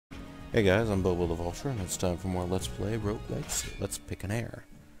Hey guys, I'm BoboTheVulture, and it's time for more Let's Play roguelikes. Let's pick an heir.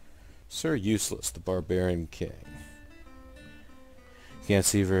 Sir Useless, the Barbarian King. Can't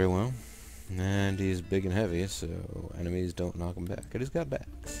see very well, and he's big and heavy, so enemies don't knock him back. And he's got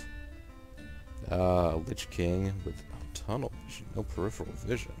backs. Lich King with tunnel vision, no peripheral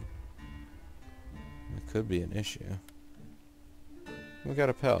vision. That could be an issue. We got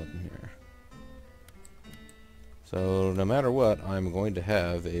a paladin here. So, no matter what, I'm going to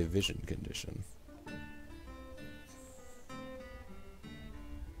have a vision condition.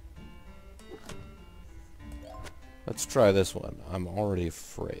 Let's try this one. I'm already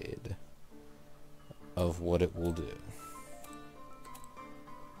afraid of what it will do.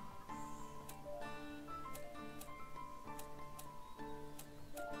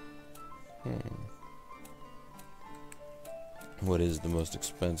 What is the most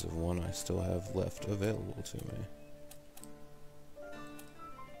expensive one I still have left available to me?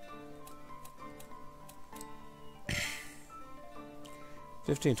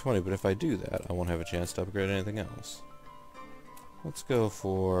 $15.20, but if I do that, I won't have a chance to upgrade anything else. Let's go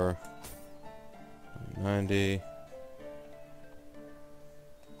for 90.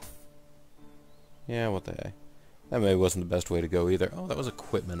 Yeah, what the heck. That maybe wasn't the best way to go either. Oh, that was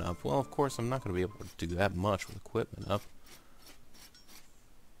equipment up. Well, of course, I'm not going to be able to do that much with equipment up.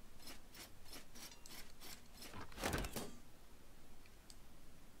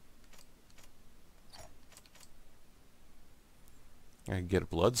 I could get a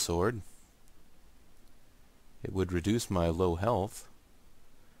blood sword. It would reduce my low health,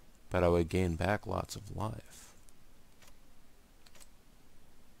 but I would gain back lots of life.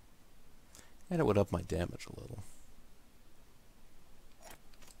 And it would up my damage a little.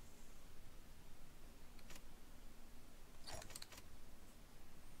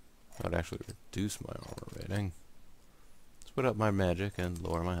 That would actually reduce my armor rating. Let's put up my magic and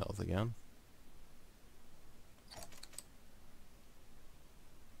lower my health again.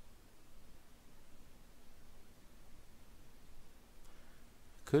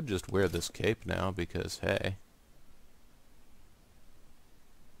 Could just wear this cape now because, hey.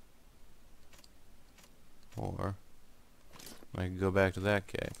 Or I could go back to that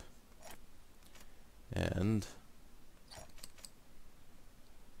cape. And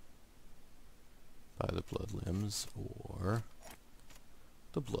buy the blood limbs or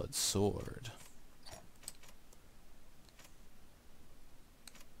the blood sword.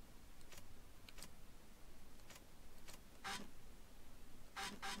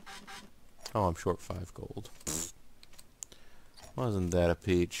 Oh, I'm short 5 gold. Pfft. Wasn't that a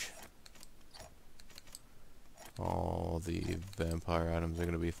peach? All the vampire items are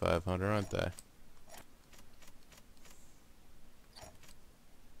going to be 500, aren't they?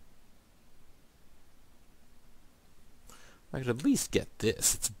 I could at least get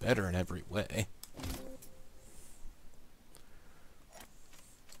this. It's better in every way.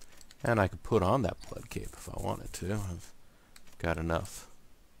 And I could put on that blood cape if I wanted to. I've got enough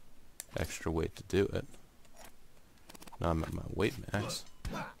extra weight to do it. Now I'm at my weight max.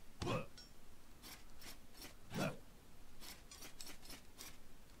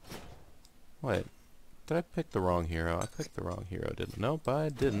 Wait, did I pick the wrong hero? I picked the wrong hero, didn't I? Nope, I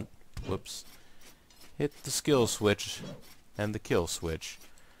didn't. Whoops. Hit the skill switch and the kill switch.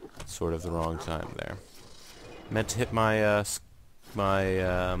 Sort of the wrong time there. Meant to hit my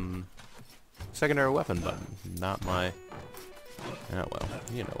secondary weapon button, not my... Oh well,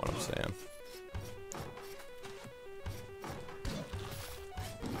 you know what I'm saying.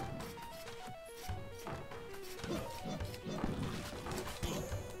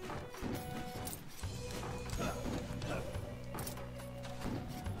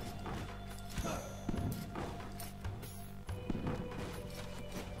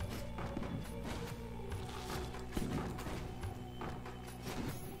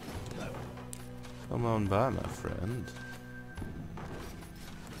 Come on by, my friend.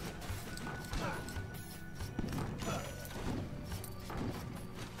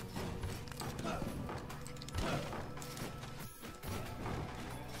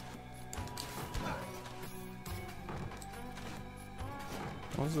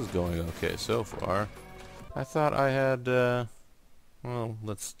 Well, this is going okay so far. I thought I had, well,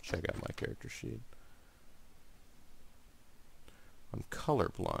 let's check out my character sheet. I'm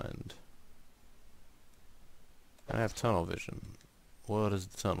colorblind. I have tunnel vision. What is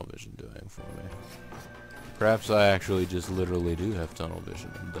the tunnel vision doing for me? Perhaps I actually just literally do have tunnel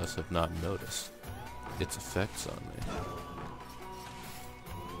vision and thus have not noticed its effects on me.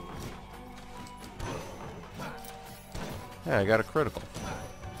 Yeah, I got a critical.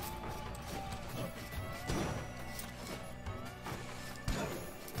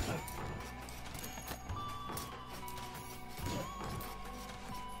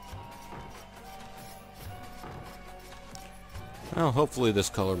 Well, hopefully this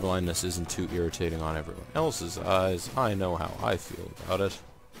color blindness isn't too irritating on everyone else's eyes. I know how I feel about it.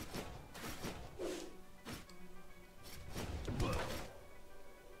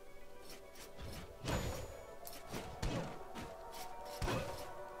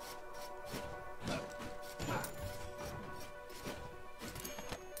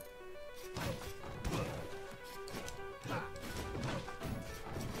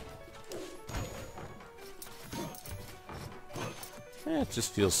 It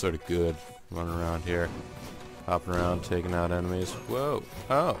just feels sort of good running around here, hopping around, taking out enemies. Whoa!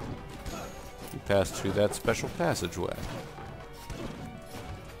 Oh! You passed through that special passageway.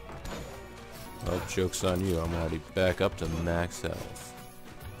 Well, joke's on you. I'm already back up to max health.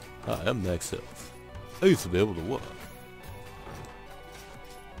 I am max health. I used to be able to what?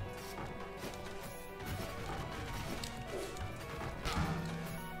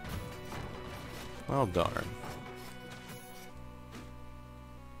 Well, darn.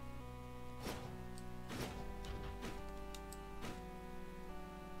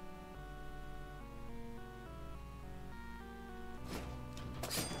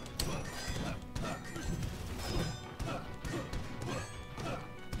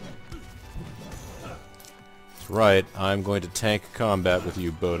 Right, I'm going to tank combat with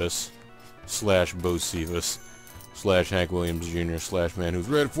you, Botus, slash Bocephus, slash Hank Williams Jr., slash man who's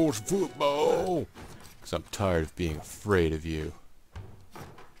ready for some football, because I'm tired of being afraid of you.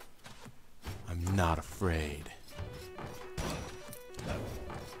 I'm not afraid.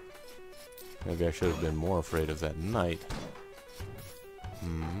 Maybe I should have been more afraid of that knight.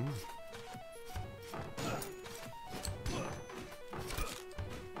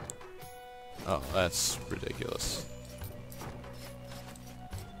 Oh, that's ridiculous.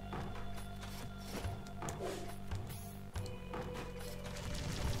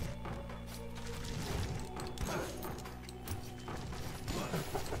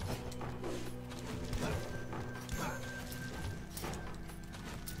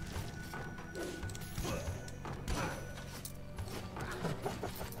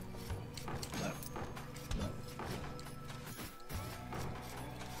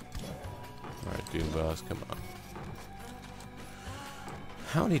 Doom boss, come on.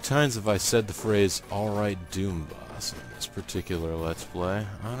 How many times have I said the phrase, alright Doom boss, in this particular Let's Play?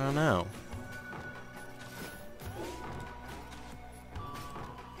 I don't know.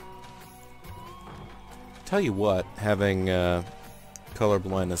 Tell you what, having color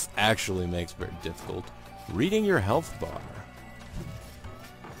blindness actually makes it very difficult. Reading your health bar.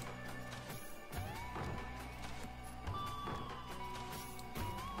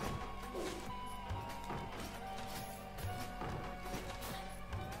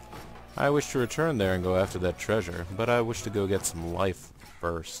 I wish to return there and go after that treasure, but I wish to go get some life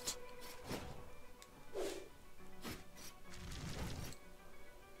first.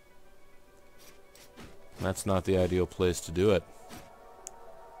 That's not the ideal place to do it.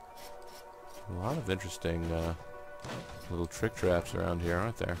 A lot of interesting little trick traps around here,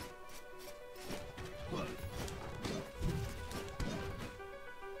 aren't there?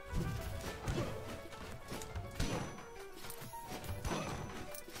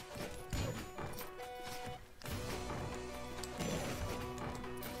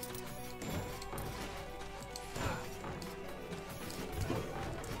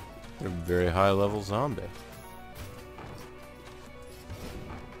 A very high level zombie.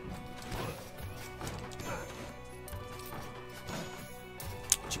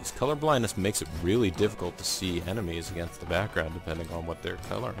 Jeez, color blindness makes it really difficult to see enemies against the background depending on what their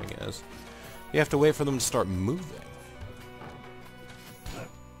coloring is. You have to wait for them to start moving.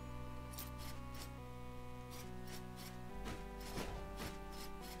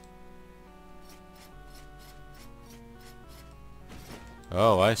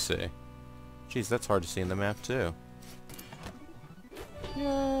 Oh, I see. Jeez, that's hard to see in the map, too.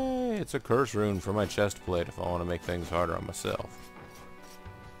 Yay! It's a curse rune for my chest plate if I want to make things harder on myself.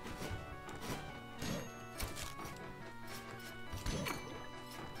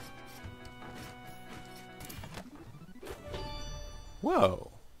 Whoa!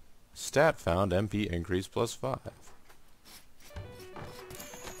 Stat found, MP increase +5.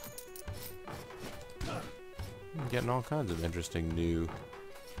 I'm getting all kinds of interesting new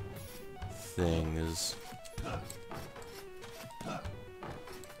things.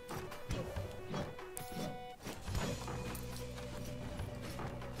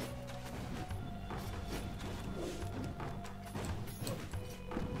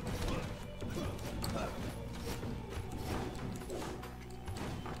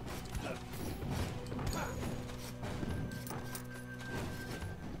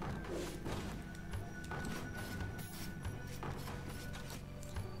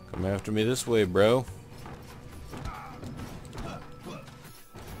 Come after me this way, bro.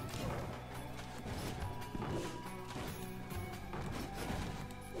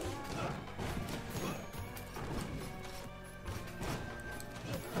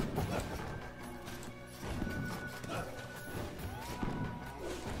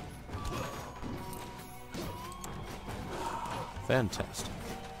 Fantastic.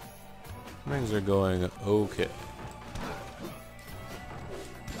 Things are going okay.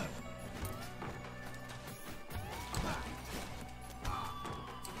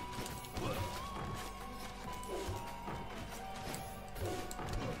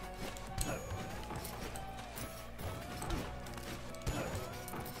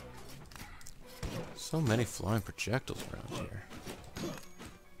 So many flying projectiles around here.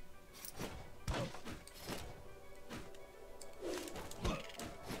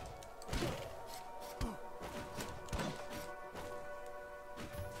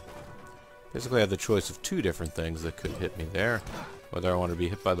 Basically, I have the choice of two different things that could hit me there. Whether I want to be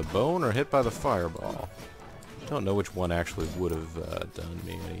hit by the bone or hit by the fireball. Don't know which one actually would have done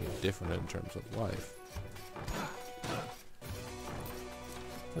me any different in terms of life.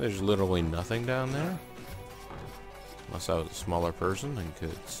 There's literally nothing down there. Unless I was a smaller person and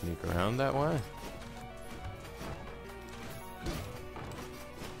could sneak around that way.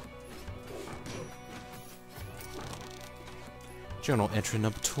 Journal entry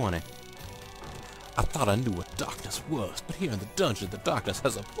number 20. I thought I knew what darkness was, but here in the dungeon the darkness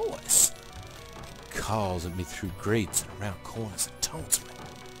has a voice. It calls at me through grates and around corners and taunts me.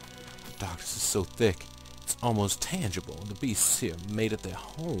 The darkness is so thick, it's almost tangible, and the beasts here made it their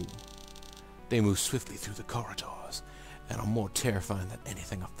home. They move swiftly through the corridors, and are more terrifying than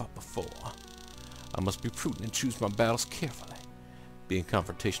anything I've fought before. I must be prudent and choose my battles carefully. Being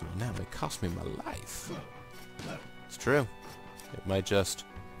confrontational now may cost me my life. It's true. It might just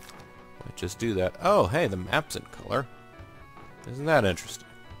do that. Oh, hey, the map's in color. Isn't that interesting?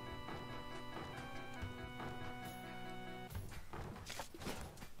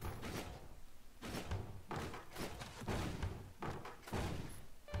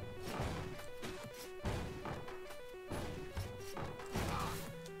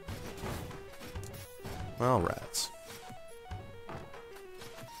 Well, rats.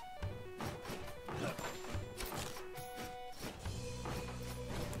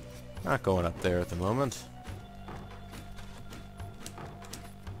 Not going up there at the moment.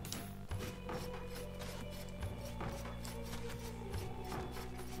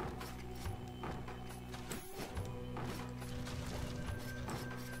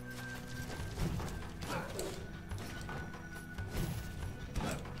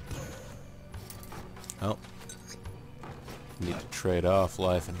 Oh. Need to trade off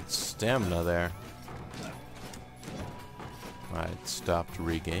life and stamina there. I'd stopped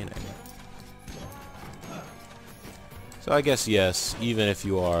regaining. So I guess yes, even if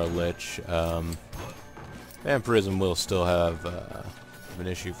you are a lich, vampirism will still have an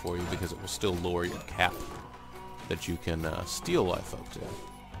issue for you because it will still lower your cap that you can steal life up to.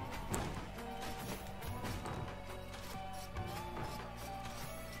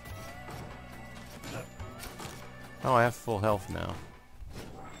 Oh, I have full health now.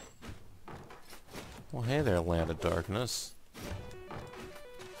 Well, hey there, Land of Darkness.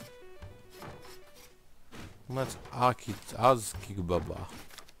 Let's Azkibaba.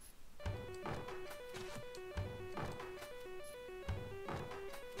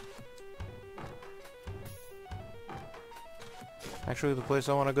 Actually, the place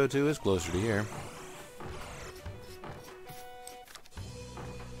I want to go to is closer to here.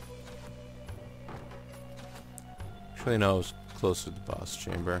 Actually, no, it's closer to the boss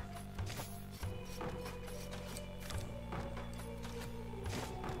chamber.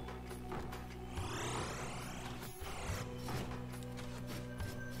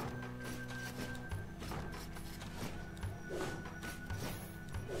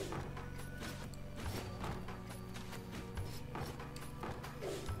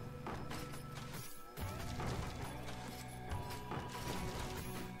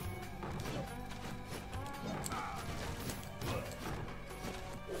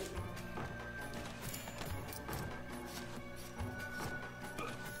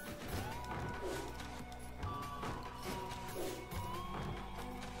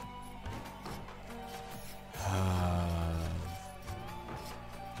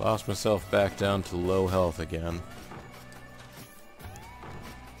 Lost myself back down to low health again.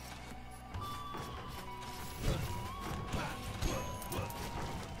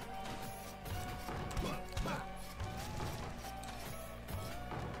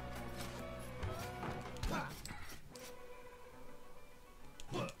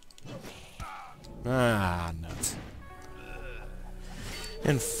 Ah, nuts.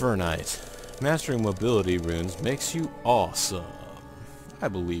 Infernite. Mastering mobility runes makes you awesome. I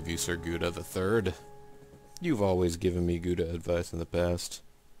believe you, Sir Gouda III. You've always given me Gouda advice in the past.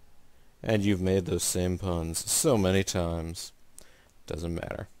 And you've made those same puns so many times. Doesn't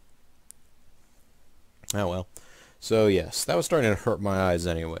matter. Oh well. So yes, that was starting to hurt my eyes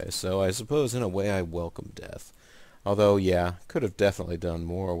anyway, so I suppose in a way I welcome death. Although, yeah, could have definitely done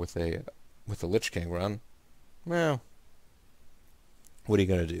more with the Lich King run. Well, what are you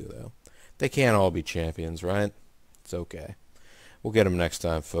going to do, though? They can't all be champions, right? It's okay. We'll get them next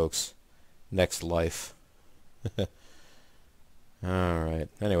time, folks. Next life. Alright.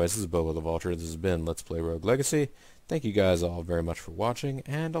 Anyways, this is BoboTheVulture. This has been Let's Play Rogue Legacy. Thank you guys all very much for watching,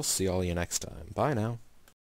 and I'll see all you next time. Bye now.